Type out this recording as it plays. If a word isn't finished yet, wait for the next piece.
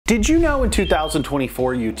Did you know in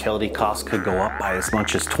 2024 utility costs could go up by as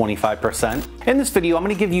much as 25%? In this video, I'm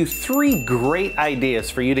going to give you 3 great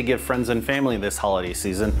ideas for you to give friends and family this holiday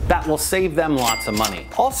season that will save them lots of money.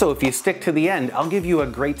 Also, if you stick to the end, I'll give you a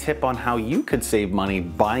great tip on how you could save money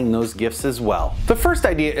buying those gifts as well. The first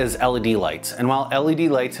idea is LED lights, and while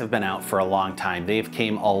LED lights have been out for a long time, they've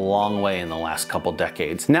came a long way in the last couple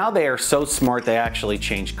decades. Now they are so smart they actually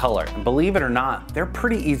change color, and believe it or not, they're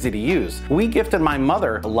pretty easy to use. We gifted my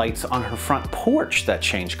mother lights on her front porch that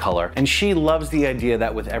change color, and she loves the idea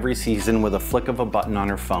that with every season, with a flick of a button on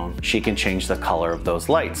her phone, she can change the color of those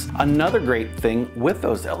lights. Another great thing with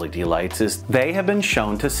those LED lights is they have been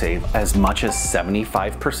shown to save as much as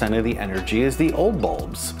 75% of the energy as the old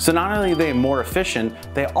bulbs. So not only are they more efficient,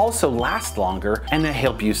 they also last longer and they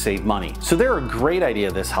help you save money. So they're a great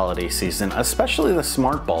idea this holiday season, especially the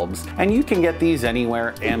smart bulbs, and you can get these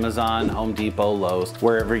anywhere: Amazon, Home Depot, Lowe's,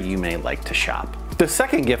 wherever you may like to shop. The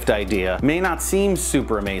second gift idea may not seem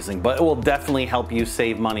super amazing, but it will definitely help you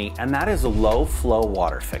save money, and that is low flow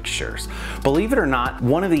water fixtures. Believe it or not,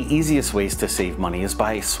 one of the easiest ways to save money is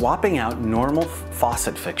by swapping out normal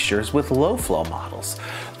faucet fixtures with low flow models.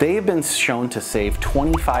 They have been shown to save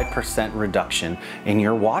 25% reduction in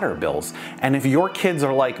your water bills, and if your kids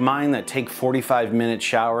are like mine that take 45-minute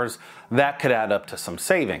showers, that could add up to some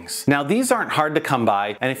savings. Now, these aren't hard to come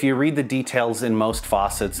by, and if you read the details in most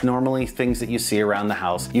faucets, normally things that you see around the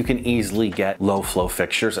house, you can easily get low flow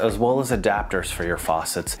fixtures as well as adapters for your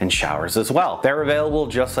faucets and showers as well. They're available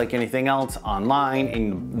just like anything else online,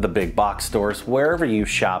 in the big box stores, wherever you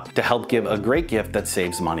shop, to help give a great gift that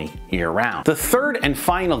saves money year round. The third and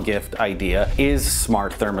final gift idea is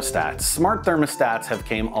smart thermostats. Smart thermostats have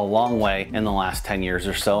came a long way in the last 10 years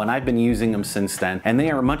or so, and I've been using them since then, and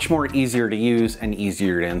they are much more easier to use and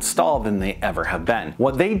easier to install than they ever have been.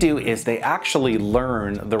 What they do is they actually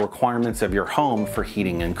learn the requirements of your home for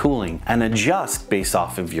heating and cooling and adjust based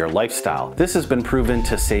off of your lifestyle. This has been proven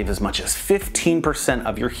to save as much as 15%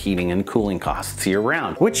 of your heating and cooling costs year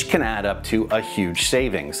round, which can add up to a huge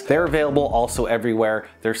savings. They're available also everywhere.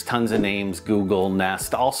 There's tons of names: Google,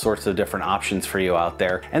 Nest, all sorts of different options for you out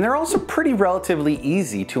there, and they're also pretty relatively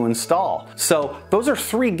easy to install. So those are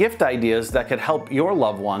 3 gift ideas that could help your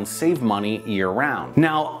loved ones save money year round.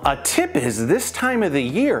 Now, a tip is this time of the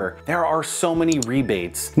year, there are so many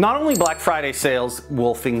rebates. Not only Black Friday sales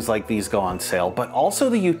will things like these go on sale, but also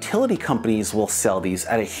the utility companies will sell these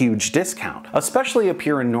at a huge discount. Especially up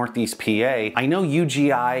here in Northeast PA, I know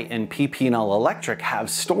UGI and PP&L Electric have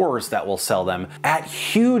stores that will sell them at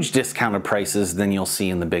huge discounted prices than you'll see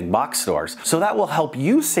in the big box stores. So that will help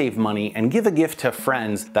you save money and give a gift to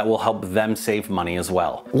friends that will help them save money as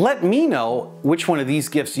well. Let me know which one of these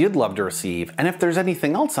gifts you'd love to receive, and if there's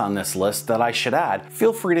anything else on this list that I should add,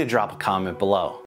 feel free to drop a comment below.